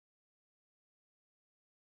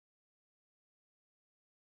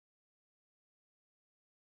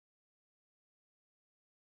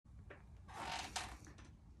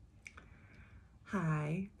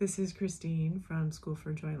Hi, this is Christine from School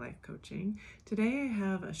for Joy Life Coaching. Today I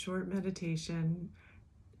have a short meditation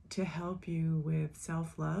to help you with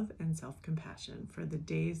self-love and self-compassion for the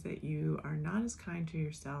days that you are not as kind to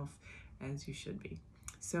yourself as you should be.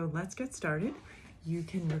 So let's get started. You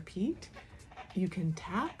can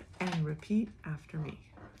tap and repeat after me.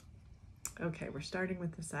 Okay, we're starting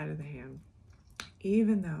with the side of the hand.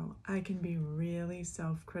 Even though I can be really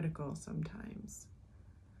self-critical sometimes,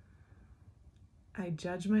 I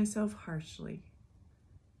judge myself harshly,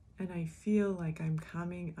 and I feel like I'm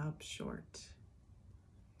coming up short.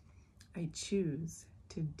 I choose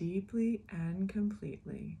to deeply and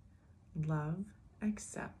completely love,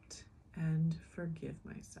 accept, and forgive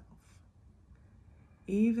myself.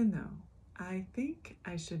 Even though I think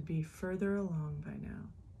I should be further along by now.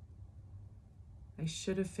 I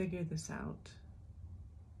should have figured this out.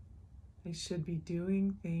 I should be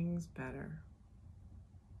doing things better.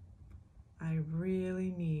 I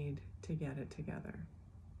really need to get it together.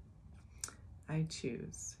 I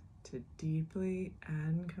choose to deeply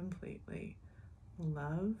and completely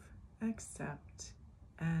love, accept,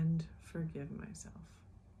 and forgive myself.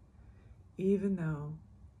 Even though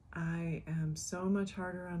I am so much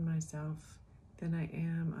harder on myself than I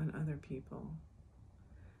am on other people.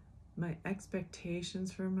 My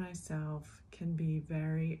expectations for myself can be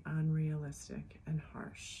very unrealistic and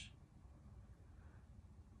harsh.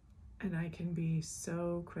 And I can be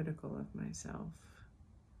so critical of myself.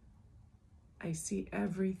 I see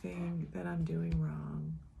everything that I'm doing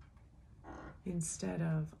wrong instead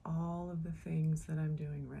of all of the things that I'm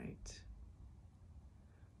doing right.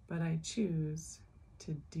 But I choose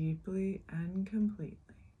to deeply and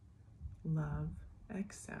completely love,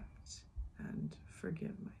 accept, and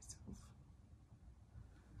forgive myself.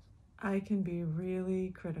 I can be really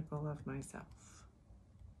critical of myself.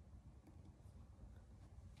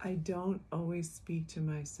 I don't always speak to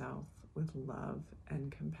myself with love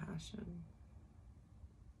and compassion.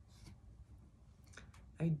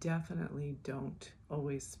 I definitely don't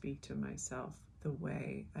always speak to myself the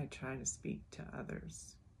way I try to speak to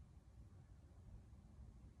others.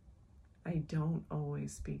 I don't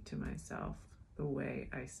always speak to myself the way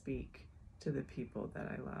I speak to the people that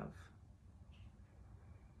I love.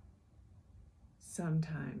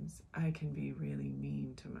 Sometimes I can be really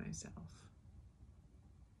mean to myself.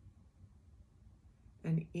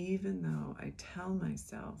 And even though I tell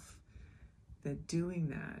myself that doing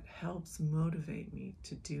that helps motivate me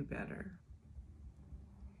to do better,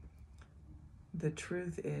 the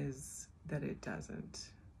truth is that it doesn't.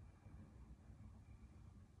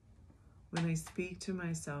 When I speak to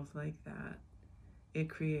myself like that, it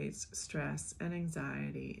creates stress and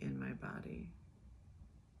anxiety in my body.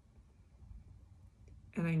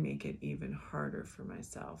 And I make it even harder for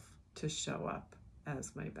myself to show up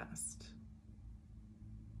as my best.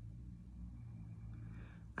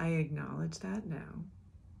 I acknowledge that now,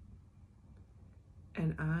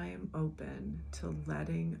 and I am open to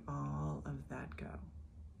letting all of that go.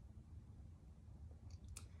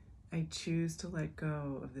 I choose to let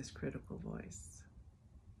go of this critical voice.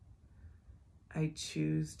 I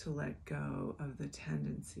choose to let go of the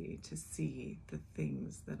tendency to see the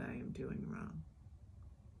things that I am doing wrong.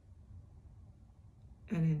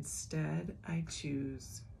 And instead, I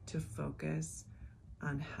choose to focus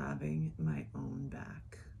on having my own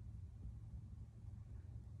back.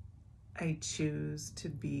 I choose to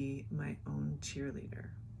be my own cheerleader.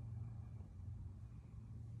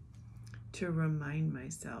 To remind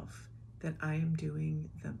myself that I am doing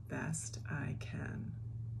the best I can.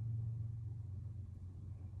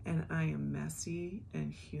 And I am messy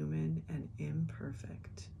and human and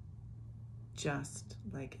imperfect, just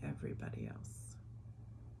like everybody else.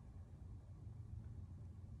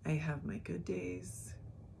 I have my good days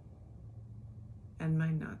and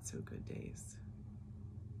my not so good days.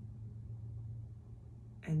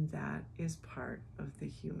 And that is part of the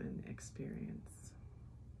human experience.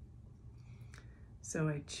 So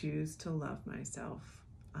I choose to love myself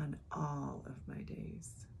on all of my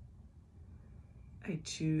days. I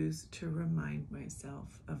choose to remind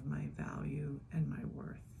myself of my value and my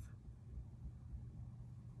worth.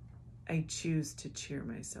 I choose to cheer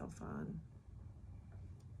myself on,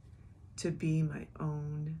 to be my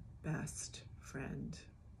own best friend.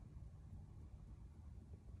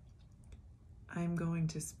 I'm going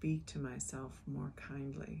to speak to myself more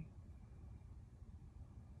kindly.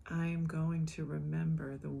 I am going to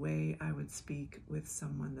remember the way I would speak with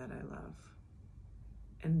someone that I love.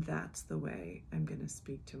 And that's the way I'm going to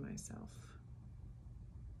speak to myself.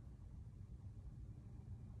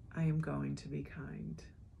 I am going to be kind.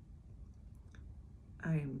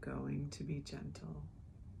 I am going to be gentle.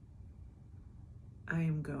 I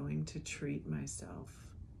am going to treat myself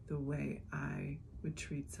the way I would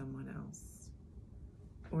treat someone else,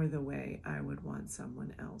 or the way I would want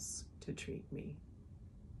someone else to treat me.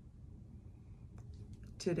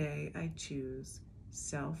 Today I choose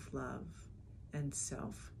self-love and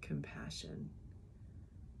self-compassion.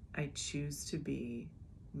 I choose to be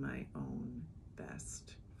my own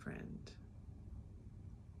best friend.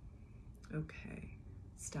 Okay,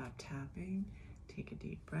 stop tapping, take a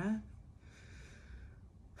deep breath.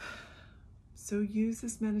 So use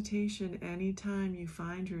this meditation anytime you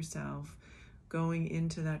find yourself going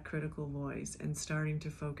into that critical voice and starting to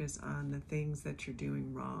focus on the things that you're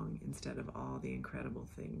doing wrong instead of all the incredible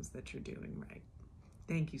things that you're doing right.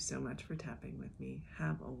 Thank you so much for tapping with me.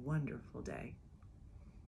 Have a wonderful day.